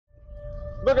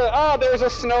Look at, oh, there's a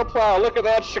snowplow. Look at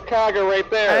that Chicago right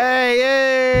there. Hey,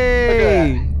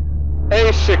 hey!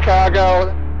 Hey,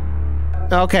 Chicago.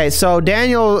 Okay, so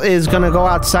Daniel is gonna go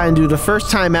outside and do the first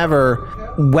time ever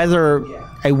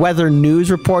a weather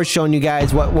news report showing you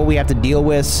guys what we have to deal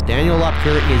with. Daniel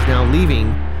Lupker is now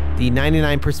leaving the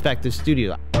 99 Perspective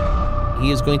studio. He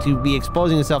is going to be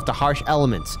exposing himself to harsh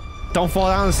elements. Don't fall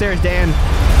down the stairs, Dan.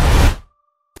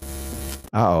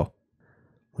 Uh-oh.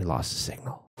 We lost the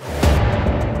signal.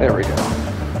 There we go.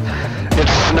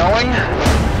 It's snowing.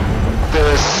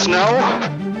 There's snow.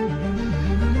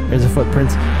 There's a footprint.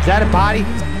 Is that a body?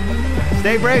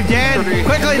 Stay brave, Dan.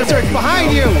 Quickly, the search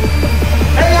behind you.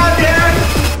 Hang on, Dan.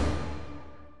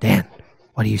 Dan,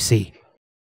 what do you see?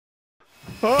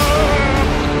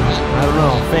 I don't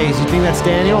know. FaZe, you think that's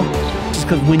Daniel? Just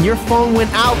because when your phone went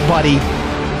out, buddy,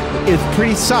 it's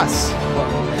pretty sus.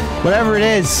 Whatever it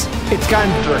is, it's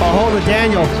gotten a hold of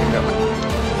Daniel.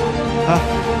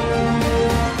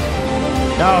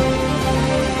 No.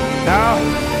 No.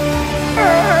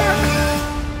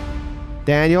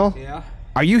 Daniel? Yeah?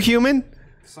 Are you human?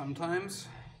 Sometimes.